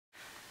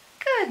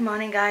Good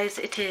morning, guys.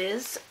 It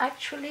is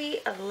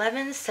actually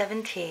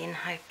 11:17.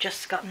 I've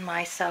just gotten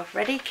myself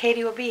ready.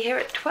 Katie will be here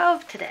at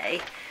 12 today.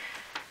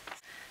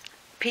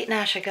 Pete and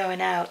Ash are going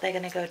out. They're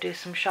going to go do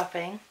some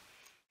shopping.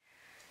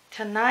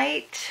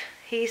 Tonight,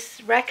 he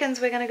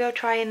reckons we're going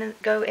to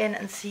go in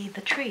and see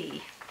the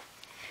tree.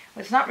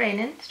 Well, it's not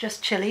raining. It's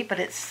just chilly, but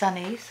it's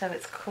sunny, so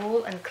it's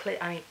cool and clear.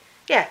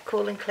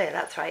 Cool and clear.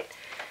 That's right.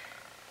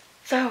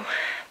 So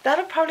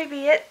that'll probably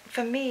be it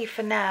for me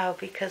for now,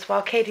 because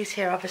while Katie's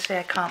here, obviously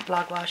I can't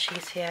vlog while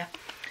she's here,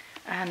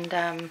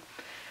 and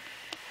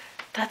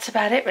that's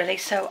about it really.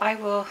 So I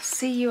will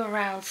see you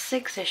around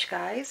 6ish,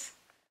 guys.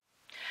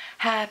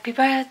 Happy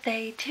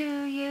birthday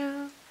to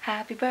you,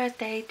 happy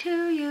birthday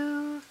to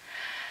you,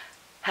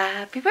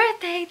 happy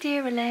birthday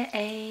dear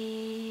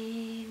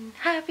Elaine,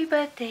 happy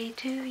birthday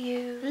to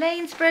you.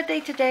 Elaine's birthday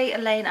today.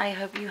 Elaine, I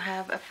hope you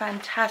have a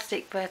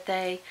fantastic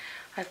birthday.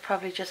 I've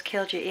probably just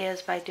killed your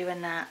ears by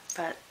doing that,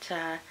 but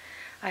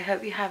I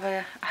hope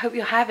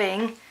you're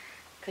having,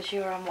 because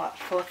you're on what,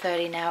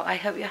 4:30 now. I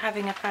hope you're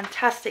having a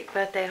fantastic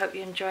birthday. I hope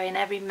you're enjoying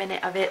every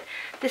minute of it.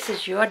 This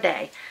is your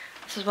day.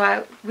 This is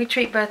why we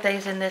treat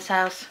birthdays in this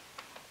house.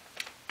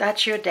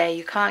 That's your day.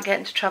 You can't get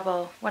into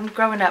trouble. When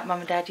growing up, Mum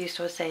and Dad used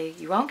to say,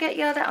 you won't get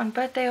yelled at on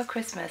birthday or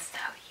Christmas. So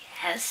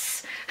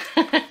yes.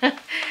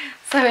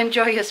 So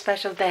enjoy your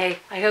special day.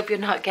 I hope you're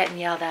not getting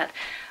yelled at.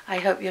 I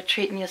hope you're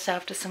treating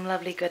yourself to some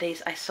lovely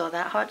goodies. I saw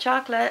that hot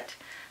chocolate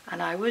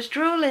and I was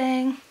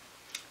drooling.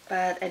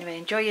 But anyway,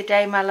 enjoy your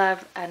day, my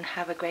love, and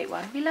have a great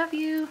one. We love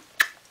you.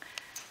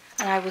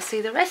 And I will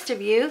see the rest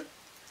of you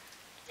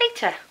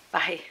later.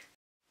 Bye.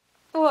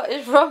 What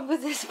is wrong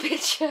with this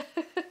picture?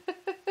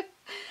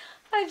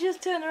 I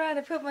just turned around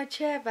and put my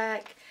chair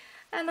back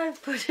and I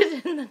put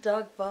it in the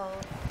dog bowl.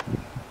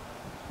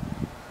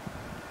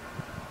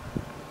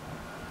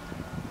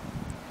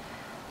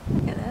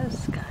 Look at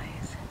those skies.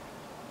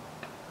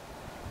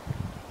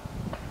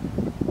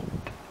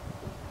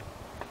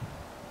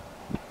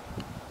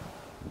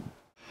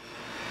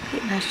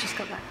 Pete and Ash just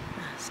got back.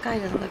 The sky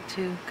doesn't look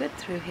too good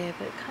through here,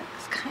 but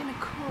it's kind of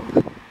cool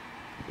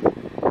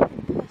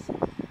in person.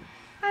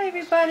 Hi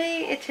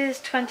everybody, it is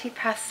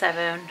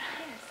 7:20,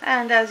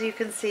 and as you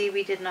can see,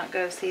 we did not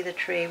go see the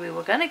tree. We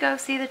were going to go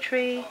see the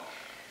tree,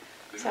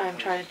 so I'm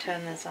trying to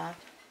turn this off.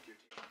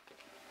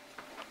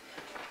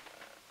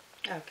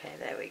 Okay,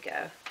 there we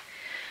go.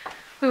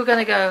 We were going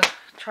to go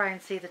try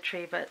and see the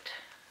tree, but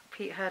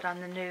Pete heard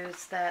on the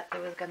news that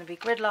there was going to be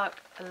gridlock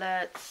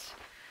alerts,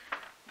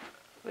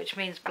 which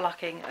means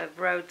blocking of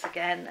roads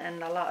again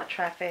and a lot of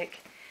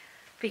traffic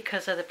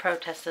because of the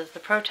protesters. The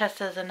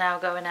protesters are now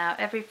going out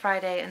every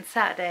Friday and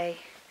Saturday,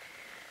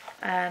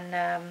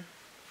 and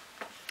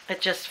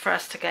it's just for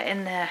us to get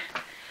in there,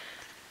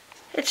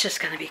 it's just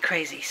going to be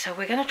crazy. So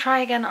we're going to try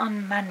again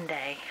on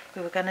Monday.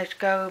 We were going to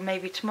go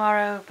maybe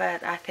tomorrow,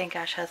 but I think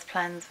Ash has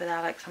plans with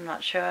Alex, I'm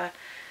not sure.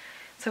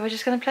 So we're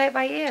just going to play it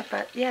by ear.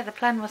 But yeah, the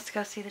plan was to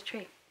go see the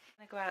tree.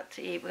 We're going to go out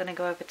to eat. We're going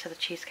to go over to the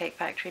Cheesecake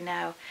Factory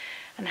now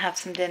and have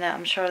some dinner.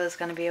 I'm sure there's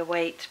going to be a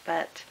wait,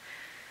 but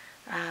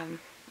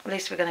at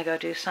least we're going to go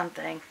do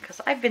something,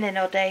 because I've been in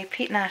all day.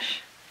 Pete and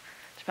Ash,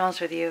 to be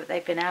honest with you,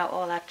 they've been out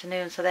all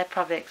afternoon, so they're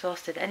probably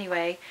exhausted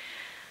anyway.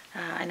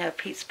 I know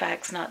Pete's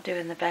back's not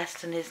doing the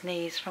best and his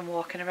knees from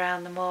walking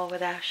around the mall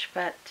with Ash,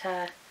 but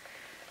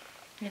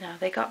you know,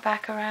 they got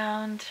back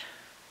around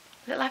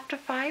a little after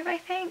 5, I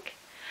think,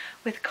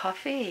 with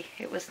coffee.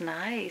 It was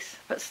nice,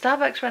 but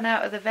Starbucks ran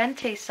out of the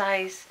venti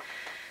size,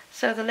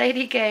 so the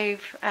lady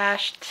gave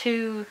Ash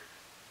 2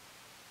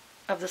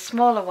 of the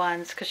smaller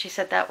ones because she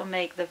said that will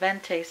make the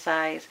venti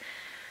size.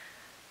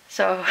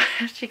 So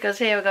she goes,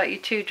 here, I got you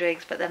 2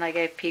 drinks, but then I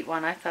gave Pete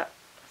 1. I thought,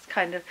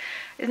 kind of,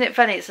 isn't it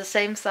funny, it's the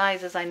same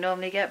size as I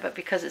normally get, but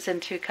because it's in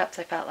 2 cups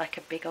I felt like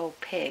a big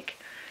old pig.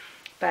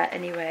 But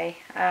anyway,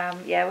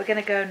 yeah, we're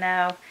gonna go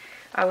now.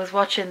 I was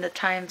watching the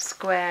Times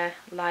Square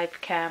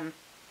live cam,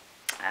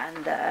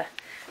 and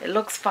it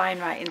looks fine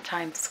right in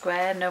Times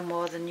Square, no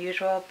more than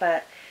usual,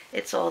 but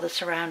it's all the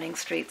surrounding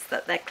streets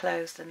that they're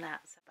closed and that.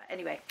 So, but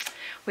anyway,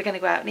 we're gonna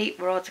go out and eat.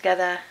 We're all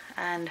together,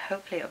 and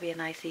hopefully it'll be a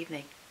nice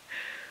evening.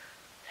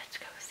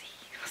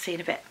 See you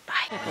in a bit.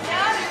 Bye.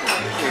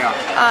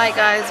 Hi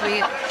guys,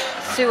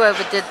 Sue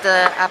overdid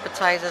the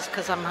appetizers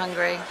because I'm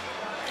hungry,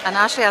 and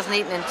Ashley hasn't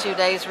eaten in 2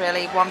 days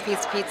really.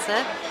 1-piece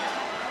pizza.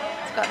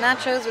 It's got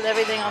nachos with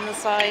everything on the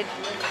side.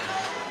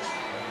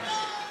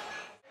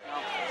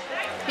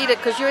 Peter,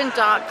 because you're in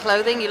dark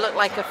clothing, you look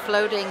like a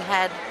floating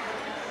head.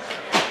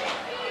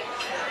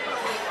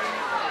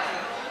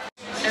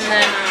 And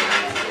then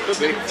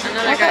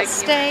I got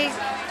steak.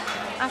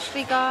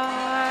 Ashley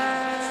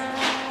got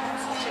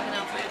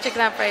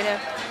chicken Alfredo.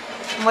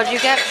 And what did you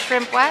get?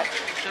 Shrimp what?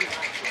 shrimp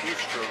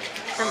bistro.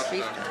 Shrimp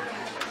bistro.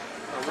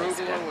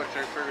 Arugula, which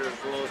I figured is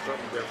a little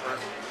something different.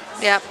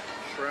 Yep.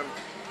 Shrimp,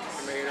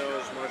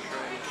 tomatoes,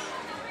 mushrooms.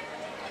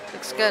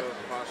 Looks good.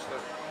 Pasta.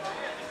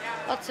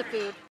 Lots of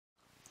food.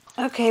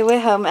 Okay,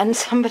 we're home and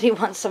somebody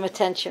wants some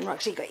attention.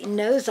 Roxy, you got your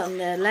nose on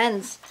the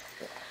lens.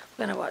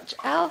 We're going to watch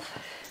Elf.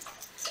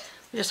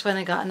 We just went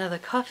and got another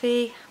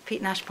coffee. Pete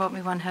and Ash brought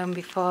me one home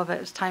before, but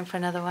it was time for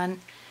another one.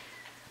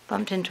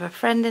 Bumped into a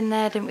friend in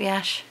there, didn't we,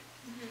 Ash?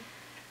 Mm-hmm.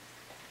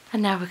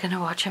 And now we're going to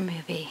watch a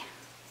movie.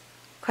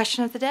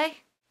 Question of the day?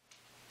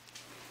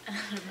 I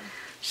don't know.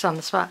 She's on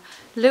the spot.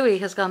 Louis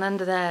has gone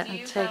under there Do and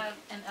you taken... have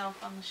an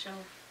elf on the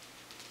shelf?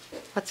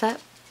 What's that?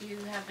 Do you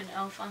have an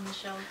elf on the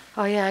shelf?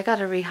 Oh yeah, I got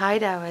to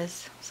re-hide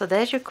ours. So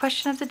there's your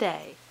question of the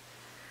day.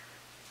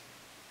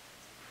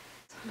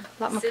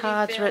 A lot more City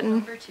cards fail written.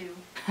 number 2.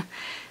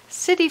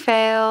 City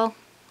fail.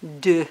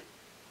 Duh.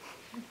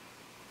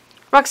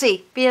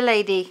 Roxy, be a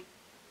lady.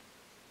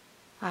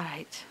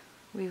 Alright.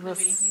 We will...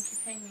 Louis, you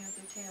keep hanging me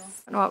with your tail. I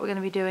don't know what we're going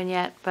to be doing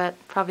yet, but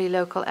probably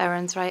local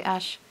errands, right,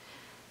 Ash?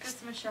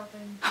 Christmas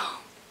shopping.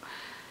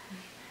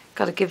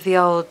 Got to give the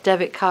old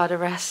debit card a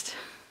rest.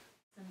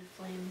 Into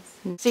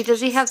flames. See,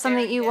 does he have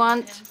something you Staring down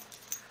at want? him.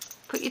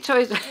 Put your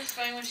toys... It's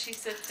fine when she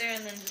sits there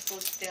and then just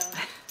looks down.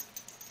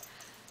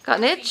 Got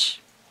an itch?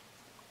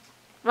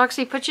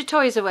 Roxy, put your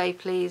toys away,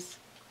 please.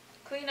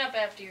 Clean up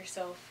after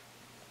yourself.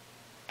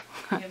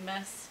 You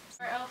mess.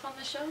 Our elf on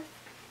the shelf?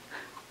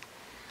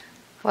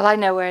 Well, I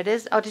know where it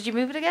is. Oh, did you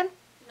move it again?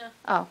 No.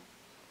 Oh. I'll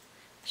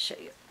show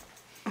you.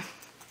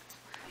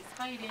 He's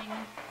hiding.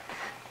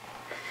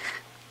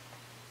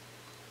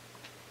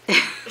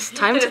 It's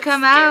time to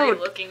come Scary out.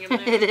 looking in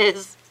there. It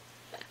is.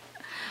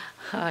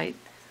 Alright.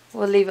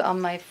 We'll leave it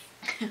on my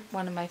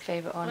one of my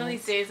favourite One of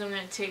these ornaments. days I'm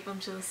going to tape them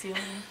to the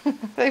ceiling.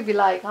 They'd be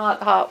like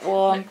hot,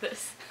 warm. Like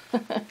this.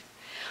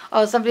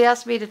 Oh, somebody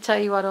asked me to tell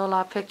you what all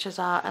our pictures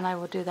are, and I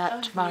will do that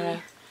Oh, tomorrow.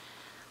 me.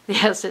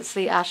 Yes, it's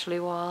the Ashley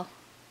wall.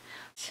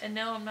 And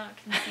no, I'm not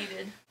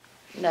conceited.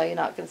 No, you're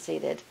not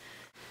conceited.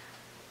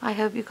 I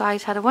hope you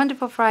guys had a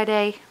wonderful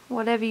Friday.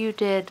 Whatever you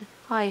did,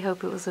 I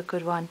hope it was a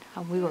good one.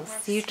 And we will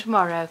see you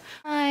tomorrow.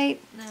 Bye.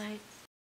 Night.